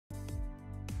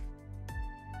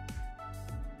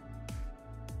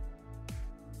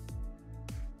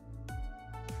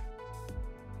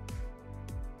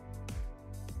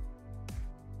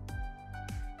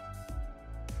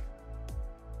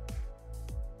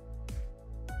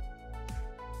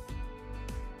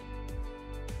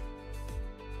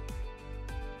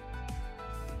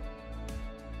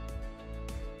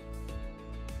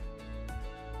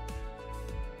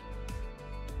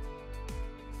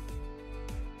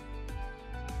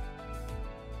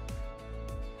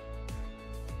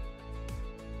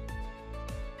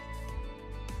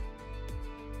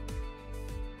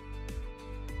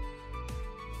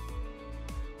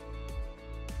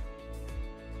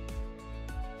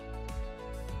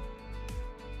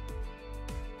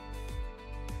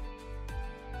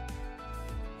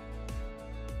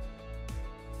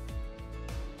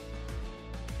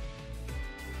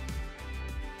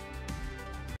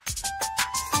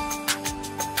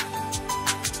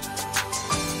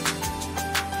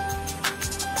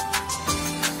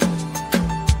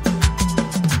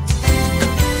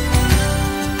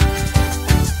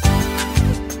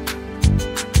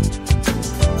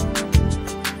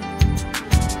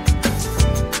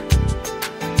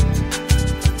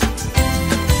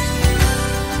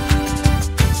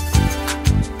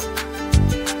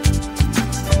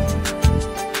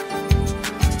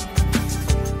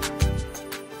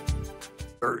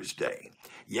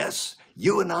Yes,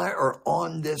 you and I are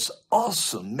on this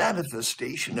awesome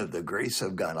manifestation of the grace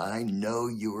of God. I know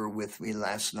you were with me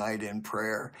last night in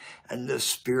prayer, and the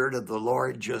Spirit of the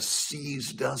Lord just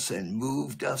seized us and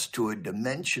moved us to a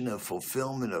dimension of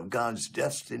fulfillment of God's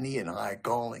destiny and high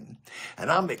calling.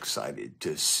 And I'm excited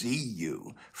to see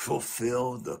you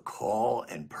fulfill the call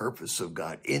and purpose of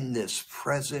God in this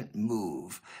present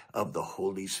move of the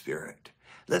Holy Spirit.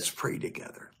 Let's pray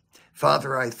together.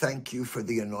 Father, I thank you for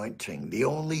the anointing, the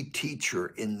only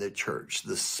teacher in the church,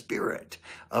 the Spirit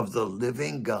of the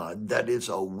living God that has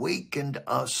awakened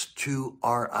us to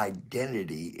our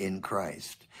identity in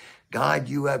Christ. God,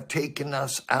 you have taken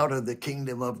us out of the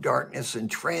kingdom of darkness and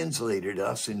translated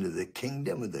us into the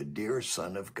kingdom of the dear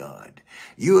Son of God.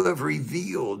 You have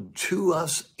revealed to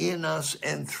us, in us,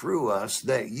 and through us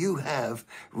that you have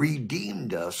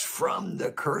redeemed us from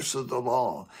the curse of the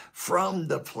law, from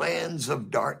the plans of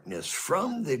darkness,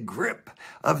 from the grip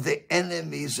of the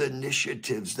enemy's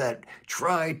initiatives that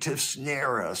try to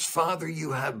snare us. Father,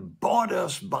 you have bought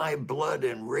us by blood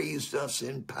and raised us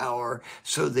in power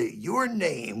so that your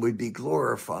name would be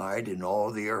glorified in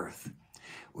all the earth.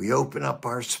 We open up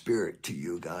our spirit to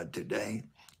you, God, today,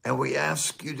 and we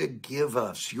ask you to give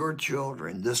us, your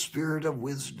children, the spirit of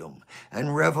wisdom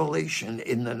and revelation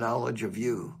in the knowledge of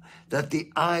you, that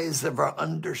the eyes of our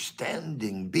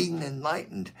understanding being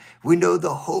enlightened, we know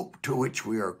the hope to which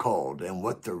we are called and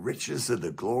what the riches of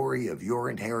the glory of your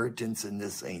inheritance in the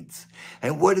saints,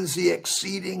 and what is the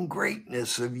exceeding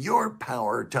greatness of your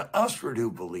power to usward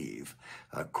who believe,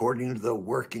 according to the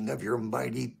working of your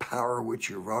mighty power which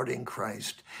you wrought in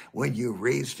Christ when you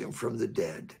raised him from the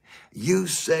dead. You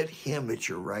set him at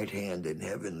your right hand in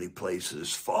heavenly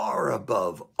places, far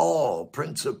above all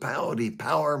principality,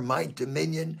 power, might,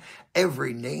 dominion,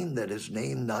 every name that is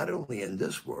named not only in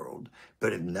this world,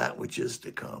 but in that which is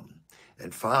to come.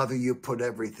 And Father, you put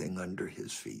everything under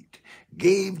his feet,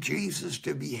 gave Jesus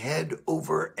to be head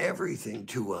over everything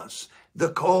to us, the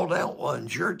called out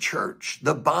ones, your church,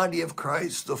 the body of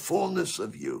Christ, the fullness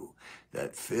of you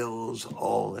that fills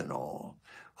all in all.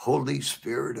 Holy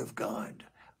Spirit of God,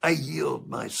 I yield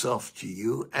myself to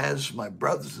you as my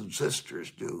brothers and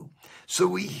sisters do. So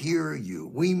we hear you,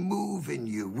 we move in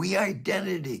you,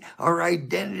 our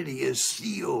identity is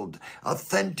sealed,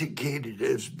 authenticated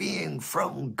as being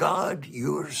from God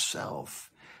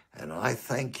yourself. And I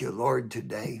thank you, Lord,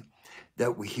 today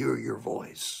that we hear your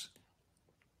voice.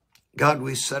 God,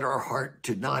 we set our heart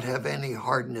to not have any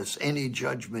hardness, any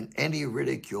judgment, any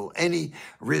ridicule, any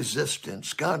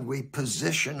resistance. God, we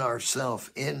position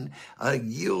ourselves in a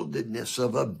yieldedness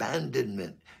of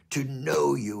abandonment to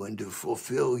know you and to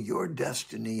fulfill your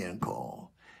destiny and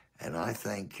call. And I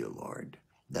thank you, Lord,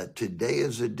 that today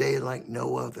is a day like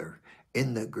no other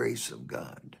in the grace of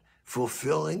God,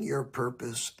 fulfilling your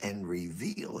purpose and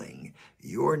revealing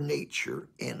your nature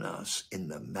in us in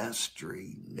the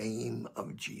mastery name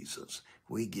of Jesus.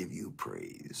 We give you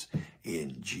praise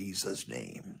in Jesus'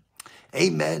 name.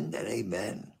 Amen and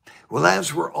amen. Well,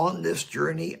 as we're on this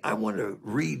journey, I want to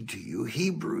read to you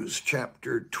Hebrews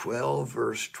chapter 12,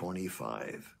 verse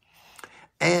 25.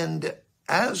 And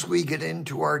as we get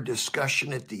into our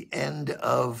discussion at the end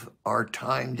of our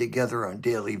time together on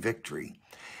Daily Victory,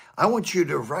 I want you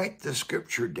to write the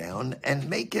scripture down and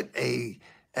make it a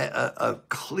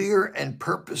clear and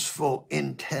purposeful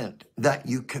intent that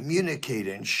you communicate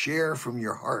and share from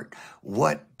your heart.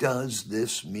 What does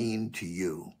this mean to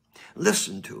you?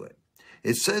 Listen to it.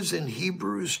 It says in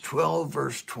Hebrews 12,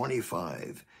 verse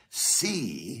 25,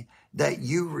 see that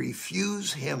you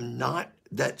refuse him not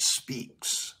that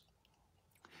speaks.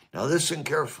 Now listen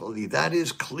carefully. That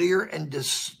is clear and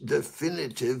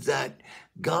definitive that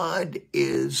God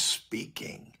is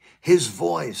speaking. His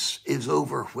voice is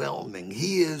overwhelming.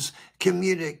 He is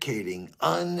communicating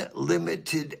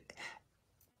unlimited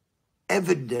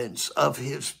evidence of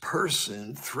his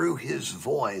person through his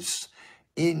voice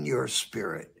in your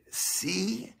spirit.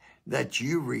 See that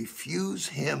you refuse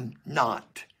him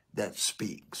not that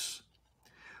speaks.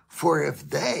 For if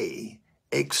they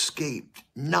escaped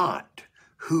not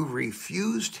who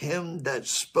refused him that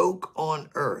spoke on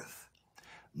earth,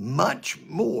 much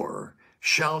more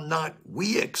shall not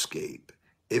we escape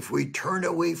if we turn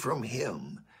away from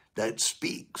him that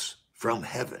speaks from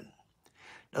heaven.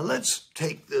 Now let's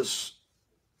take this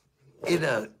in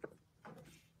a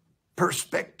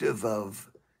perspective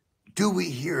of, do we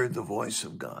hear the voice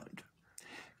of God?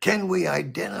 Can we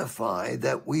identify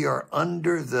that we are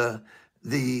under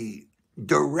the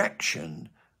direction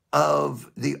of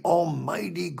the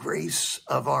almighty grace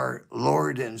of our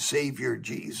Lord and Savior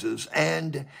Jesus?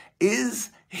 And is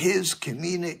his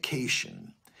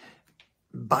communication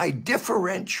by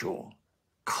differential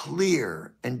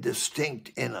clear and distinct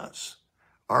in us?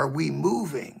 Are we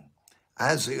moving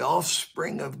as the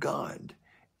offspring of God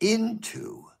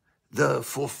into the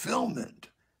fulfillment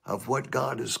of what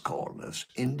God has called us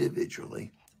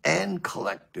individually and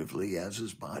collectively as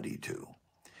his body to?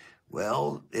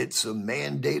 Well, it's a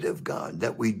mandate of God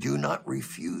that we do not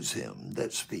refuse him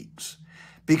that speaks.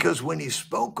 Because when he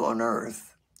spoke on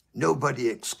earth, nobody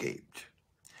escaped.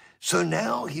 So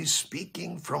now he's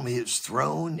speaking from his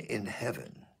throne in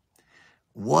heaven.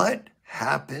 What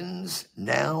happens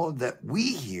now that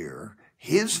we hear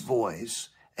his voice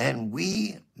and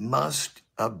we must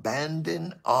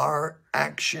abandon our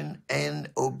action and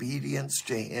obedience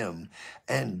to him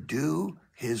and do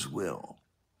his will?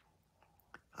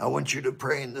 I want you to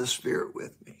pray in the Spirit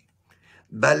with me.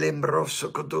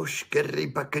 Balembroso kodosh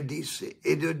keripa kadise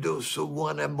edodoso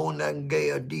wana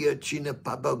monangea dia china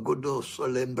papa godoso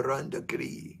lembranda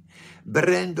kri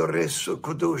brendo reso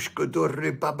kodosh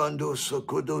kodore pabandoso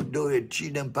kododo e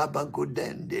china papa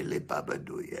godende le papa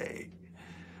doye.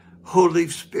 Holy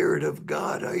Spirit of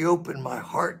God, I open my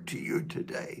heart to you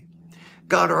today.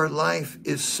 God, our life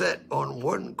is set on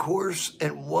one course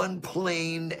and one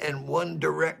plane and one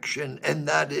direction, and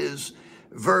that is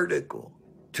vertical,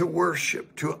 to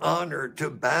worship, to honor, to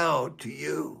bow to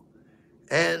you,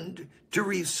 and to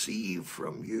receive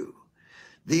from you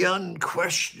the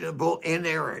unquestionable,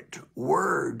 inerrant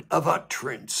word of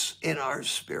utterance in our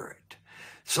spirit.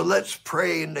 So let's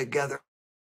pray together.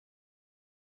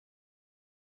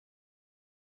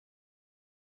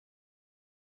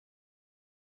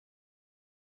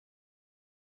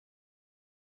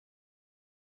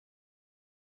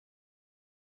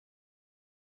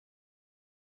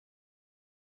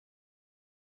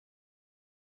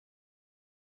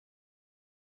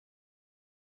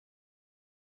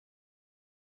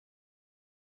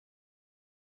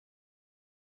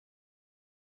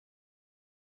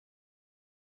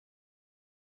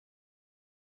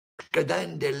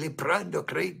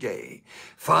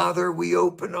 Father, we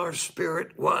open our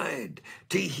spirit wide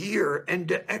to hear and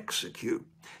to execute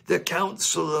the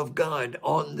counsel of God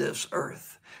on this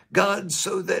earth. God,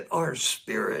 so that our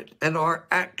spirit and our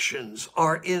actions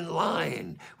are in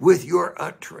line with your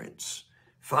utterance.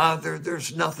 Father,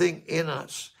 there's nothing in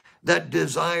us that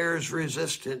desires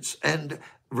resistance and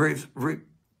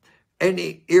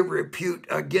any irrepute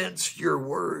against your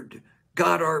word.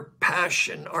 God, our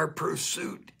passion, our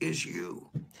pursuit is you.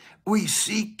 We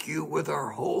seek you with our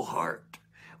whole heart.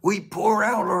 We pour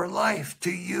out our life to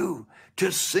you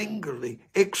to singly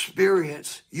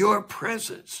experience your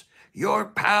presence, your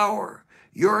power,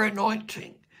 your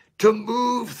anointing, to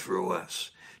move through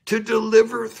us, to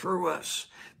deliver through us.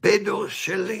 Bedo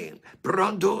shelim,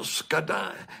 brando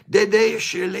skada, dede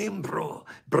shelimbro,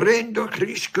 brendo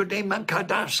krishko de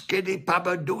mankadaske de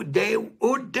pabadu de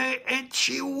ude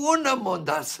etchiuna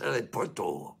mondasele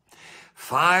porto.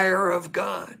 Fire of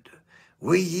God,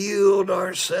 we yield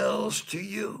ourselves to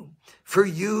you, for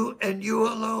you and you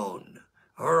alone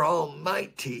are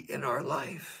almighty in our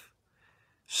life.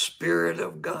 Spirit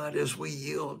of God, as we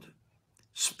yield,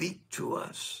 speak to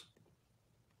us.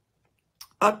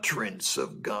 Utterance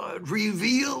of God,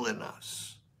 reveal in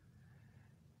us.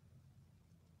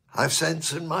 I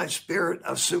sense in my spirit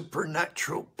a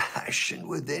supernatural passion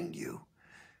within you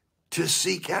to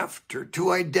seek after,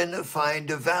 to identify, and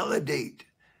to validate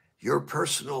your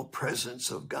personal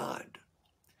presence of God.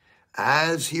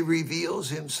 As he reveals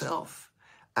himself,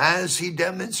 as he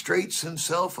demonstrates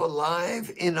himself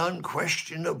alive in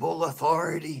unquestionable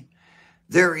authority,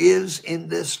 there is in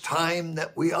this time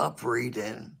that we operate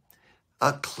in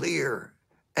a clear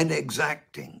and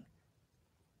exacting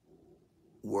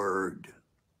word.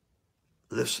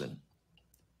 Listen,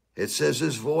 it says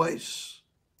his voice,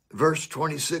 verse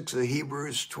 26 of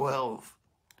Hebrews 12,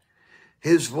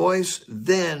 his voice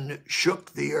then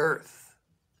shook the earth.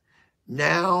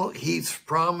 Now he's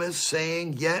promised,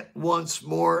 saying, yet once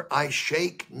more I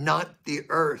shake not the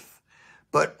earth,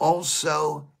 but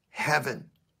also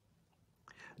heaven.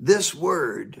 This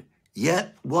word,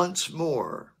 yet once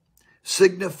more,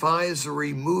 signifies the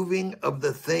removing of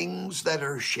the things that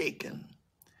are shaken,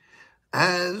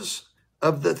 as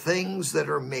of the things that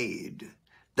are made,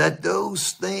 that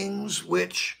those things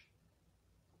which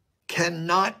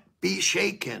cannot be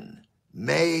shaken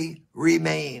may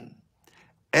remain.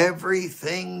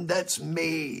 Everything that's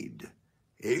made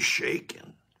is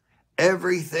shaken.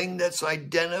 Everything that's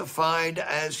identified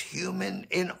as human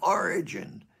in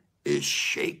origin is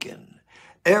shaken.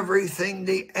 Everything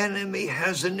the enemy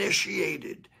has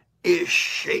initiated is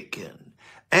shaken.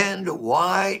 And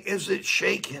why is it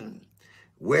shaken?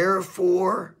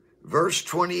 Wherefore, verse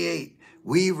 28,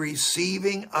 we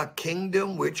receiving a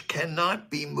kingdom which cannot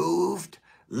be moved,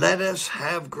 let us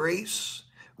have grace,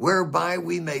 whereby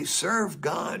we may serve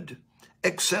God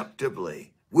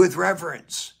acceptably, with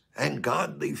reverence and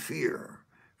godly fear.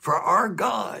 For our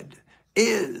God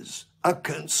is a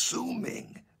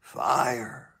consuming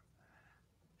fire,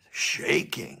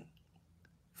 shaking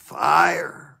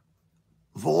fire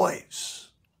voice.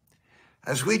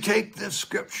 As we take this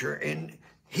scripture in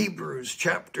Hebrews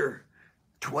chapter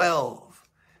 12,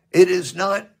 it is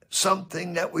not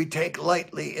something that we take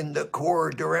lightly in the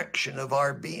core direction of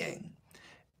our being.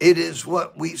 It is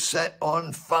what we set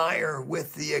on fire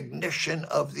with the ignition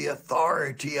of the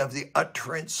authority of the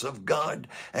utterance of God.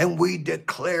 And we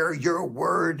declare your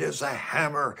word is a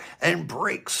hammer and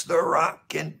breaks the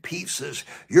rock in pieces.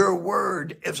 Your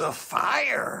word is a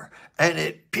fire and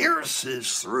it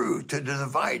pierces through to the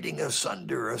dividing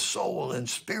asunder of soul and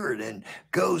spirit and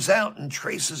goes out and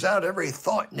traces out every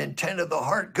thought and intent of the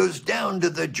heart, goes down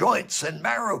to the joints and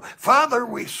marrow. Father,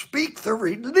 we speak the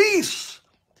release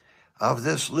of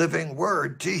this living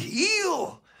word to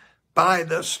heal by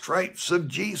the stripes of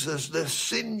Jesus, the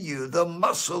sinew, the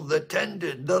muscle, the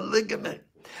tendon, the ligament.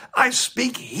 I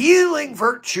speak healing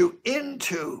virtue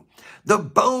into the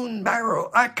bone marrow.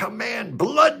 I command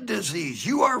blood disease.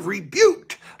 You are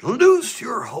rebuked. Loose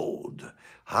your hold.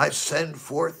 I send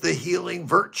forth the healing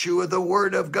virtue of the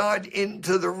word of God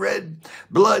into the red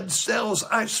blood cells.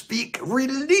 I speak,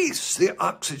 release the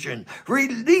oxygen,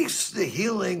 release the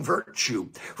healing virtue,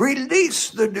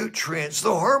 release the nutrients,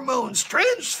 the hormones,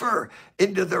 transfer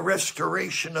into the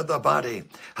restoration of the body.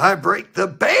 I break the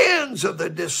bands of the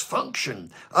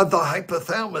dysfunction of the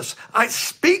hypothalamus. I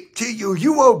speak to you.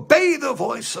 You obey the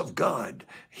voice of God.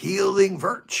 Healing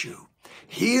virtue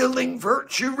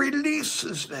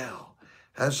releases now.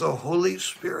 As the Holy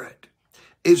Spirit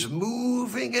is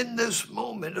moving in this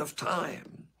moment of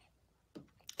time,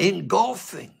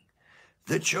 engulfing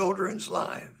the children's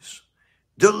lives,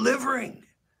 delivering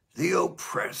the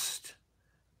oppressed,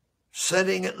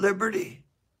 setting at liberty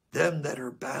them that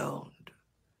are bound.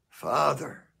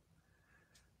 Father,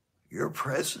 your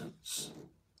presence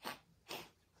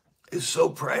is so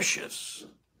precious.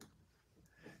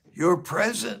 Your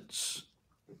presence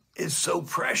is so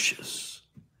precious.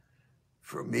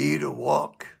 For me to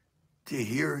walk, to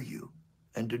hear you,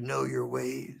 and to know your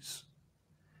ways.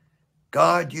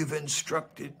 God, you've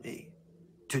instructed me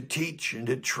to teach and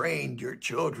to train your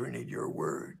children in your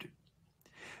word.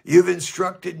 You've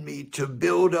instructed me to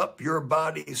build up your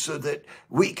body so that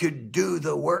we could do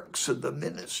the works of the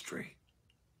ministry.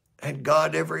 And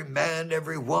God, every man,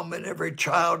 every woman, every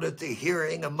child at the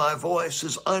hearing of my voice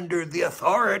is under the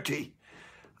authority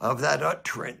of that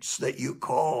utterance that you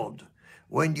called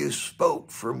when you spoke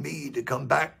for me to come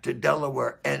back to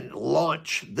Delaware and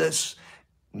launch this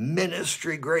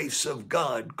ministry grace of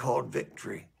God called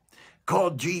Victory,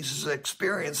 called Jesus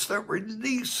Experience, that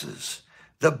releases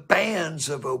the bands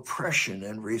of oppression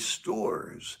and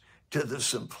restores to the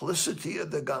simplicity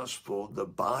of the gospel the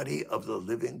body of the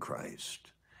living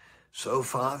Christ. So,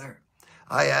 Father,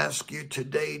 I ask you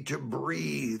today to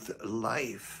breathe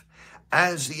life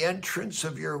as the entrance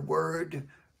of your word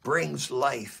brings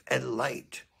life and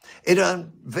light. It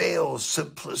unveils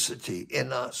simplicity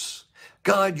in us.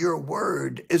 God, your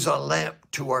word is a lamp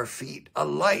to our feet, a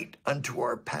light unto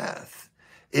our path.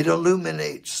 It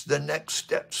illuminates the next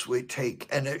steps we take,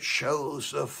 and it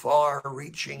shows the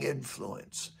far-reaching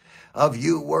influence of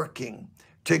you working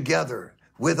together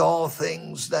with all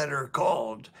things that are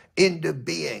called into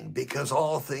being, because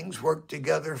all things work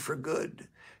together for good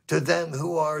to them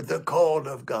who are the called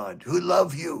of God, who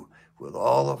love you with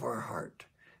all of our heart.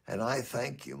 And I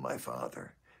thank you, my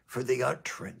Father, for the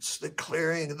utterance, the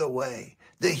clearing of the way,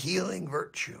 the healing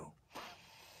virtue.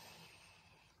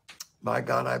 My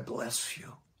God, I bless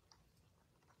you.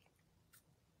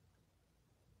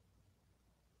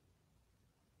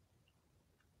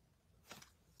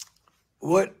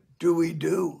 What do we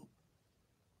do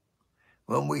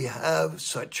when we have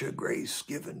such a grace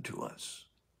given to us?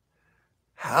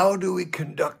 How do we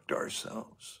conduct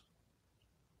ourselves?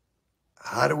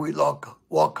 How do we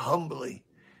walk humbly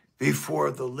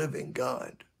before the living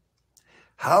God?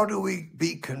 How do we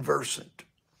be conversant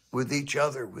with each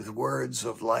other with words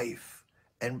of life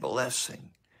and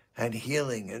blessing and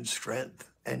healing and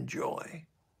strength and joy?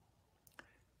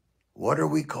 What are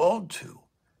we called to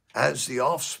as the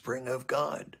offspring of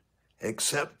God,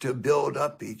 except to build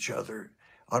up each other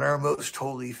on our most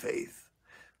holy faith,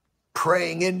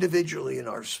 praying individually in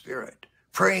our spirit,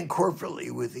 praying corporately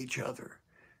with each other,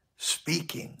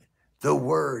 speaking the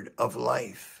word of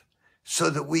life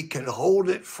so that we can hold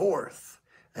it forth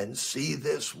and see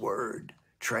this word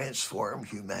transform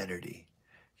humanity.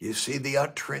 You see, the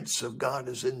utterance of God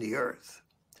is in the earth.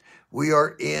 We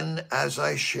are in, as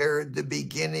I shared, the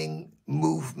beginning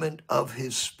movement of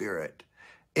his Spirit,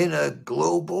 in a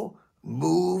global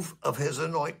move of his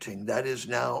anointing that is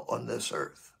now on this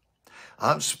earth.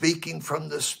 I'm speaking from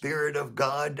the Spirit of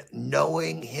God,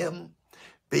 knowing him,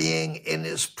 being in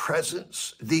his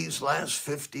presence these last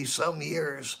 50 some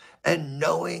years, and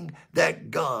knowing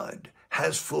that God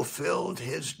has fulfilled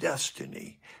his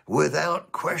destiny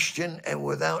without question and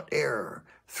without error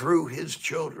through his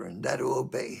children that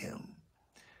obey him.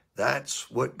 That's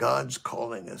what God's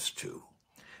calling us to.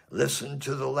 Listen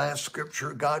to the last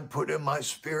scripture God put in my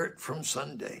spirit from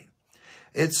Sunday.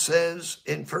 It says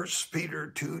in 1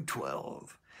 Peter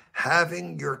 2:12,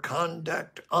 having your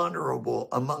conduct honorable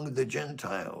among the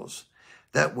Gentiles,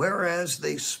 that whereas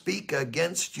they speak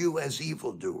against you as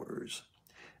evildoers,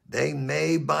 they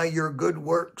may by your good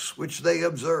works which they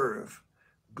observe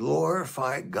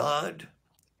glorify God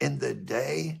in the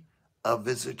day of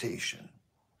visitation.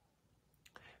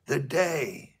 The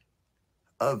day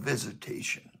of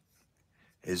visitation.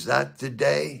 Is that the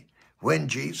day when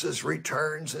Jesus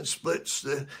returns and splits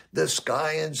the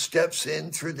sky and steps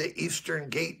in through the eastern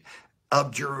gate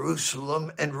of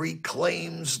Jerusalem and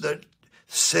reclaims the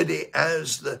city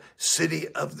as the city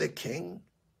of the King?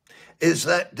 Is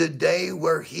that the day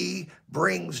where he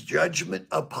brings judgment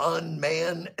upon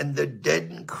man and the dead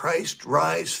in Christ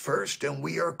rise first and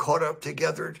we are caught up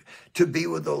together to be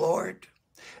with the Lord?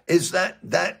 Is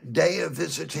that day of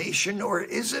visitation, or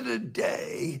is it a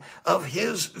day of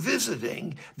his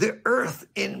visiting the earth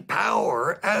in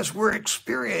power as we're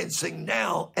experiencing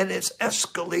now, and it's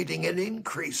escalating and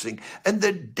increasing, and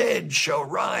the dead shall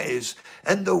rise,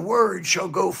 and the word shall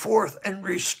go forth and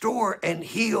restore and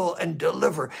heal and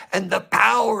deliver, and the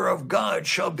power of God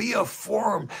shall be a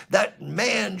form that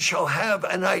man shall have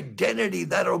an identity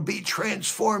that'll be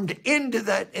transformed into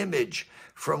that image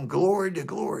from glory to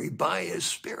glory by his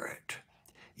Spirit.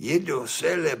 Yedo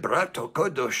celebrato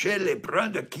codoshele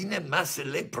branda kine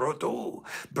masele proto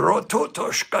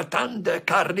brototosh katanda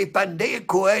karipande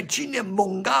coechine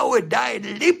mungawe dai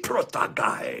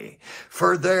liprotagai.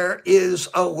 For there is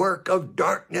a work of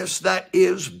darkness that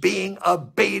is being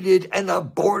abated and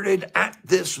aborted at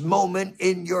this moment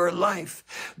in your life.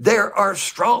 There are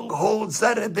strongholds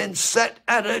that have been set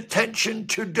at attention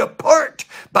to depart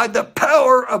by the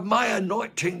power of my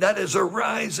anointing that is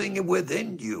arising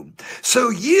within you. So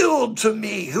yield to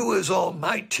me who is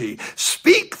almighty.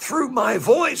 Speak through my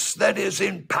voice that is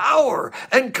in power,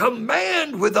 and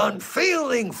command with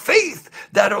unfailing faith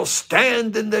that'll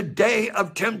stand in the day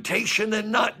of temptation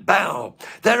and not bow,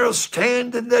 that'll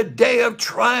stand in the day of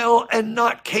trial and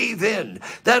not cave in,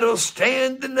 that'll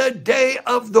stand in the day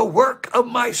of the work of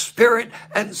my Spirit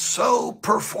and so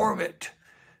perform it.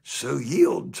 So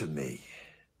yield to me,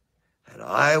 and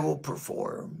I will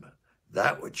perform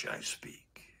that which I speak.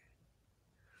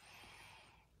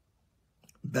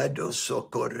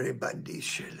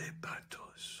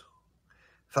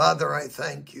 Father, I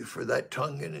thank you for that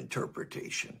tongue and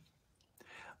interpretation.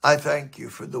 I thank you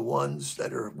for the ones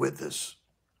that are with us,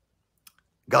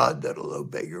 God, that'll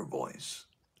obey your voice.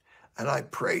 And I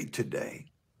pray today,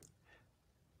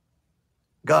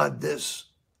 God, this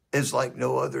is like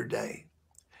no other day.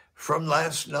 From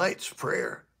last night's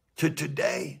prayer to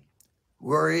today,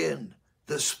 we're in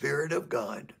the Spirit of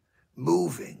God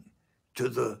moving to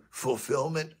the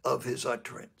fulfillment of his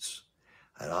utterance.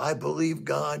 And I believe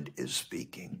God is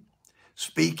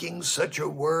speaking such a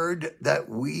word that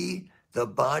we, the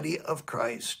body of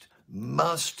Christ,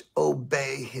 must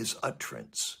obey his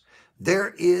utterance.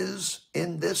 There is,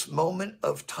 in this moment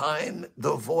of time,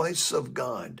 the voice of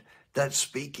God that's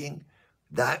speaking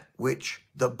that which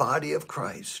the body of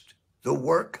Christ, the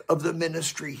work of the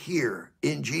ministry here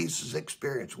in Jesus'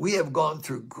 experience. We have gone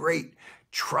through great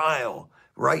trial,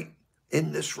 right?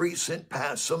 In this recent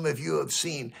past, some of you have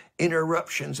seen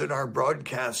interruptions in our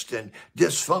broadcast and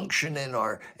dysfunction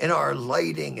in our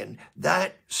lighting, and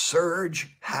that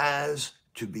surge has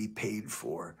to be paid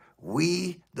for.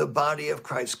 We, the body of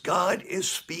Christ, God is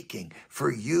speaking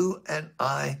for you and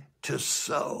I to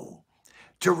sow,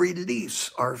 to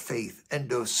release our faith, and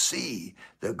to see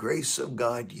the grace of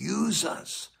God use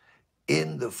us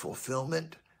in the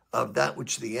fulfillment of that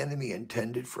which the enemy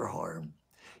intended for harm.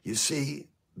 You see,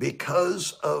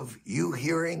 because of you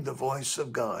hearing the voice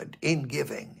of God in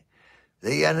giving,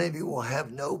 the enemy will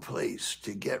have no place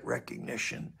to get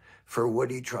recognition for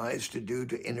what he tries to do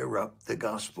to interrupt the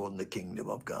gospel and the kingdom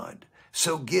of God.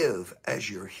 So give as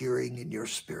you're hearing in your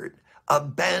spirit.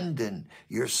 Abandon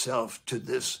yourself to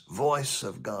this voice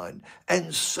of God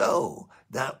and sow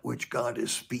that which God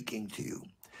is speaking to you.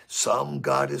 Some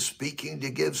God is speaking to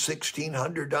give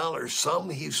 $1,600. Some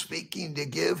he's speaking to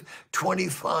give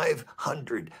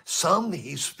 $2,500. Some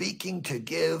he's speaking to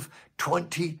give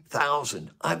 $20,000.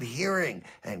 I'm hearing,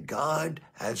 and God,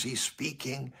 as he's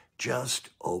speaking,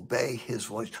 just obey his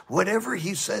voice. Whatever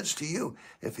he says to you,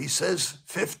 if he says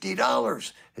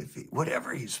 $50,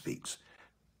 whatever he speaks,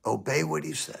 obey what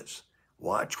he says.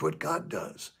 Watch what God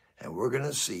does, and we're going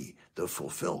to see the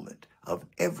fulfillment of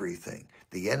everything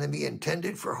the enemy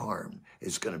intended for harm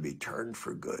is going to be turned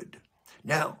for good.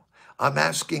 Now, I'm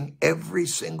asking every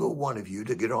single one of you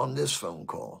to get on this phone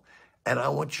call, and I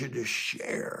want you to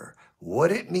share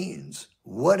what it means.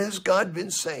 What has God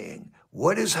been saying?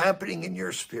 What is happening in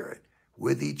your spirit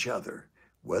with each other?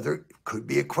 Whether it could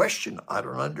be a question, I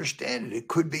don't understand it. It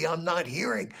could be I'm not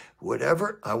hearing.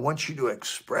 Whatever, I want you to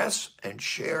express and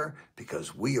share,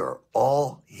 because we are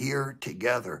all here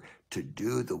together to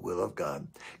do the will of God.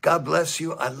 God bless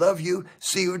you. I love you.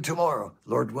 See you tomorrow,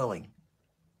 Lord willing.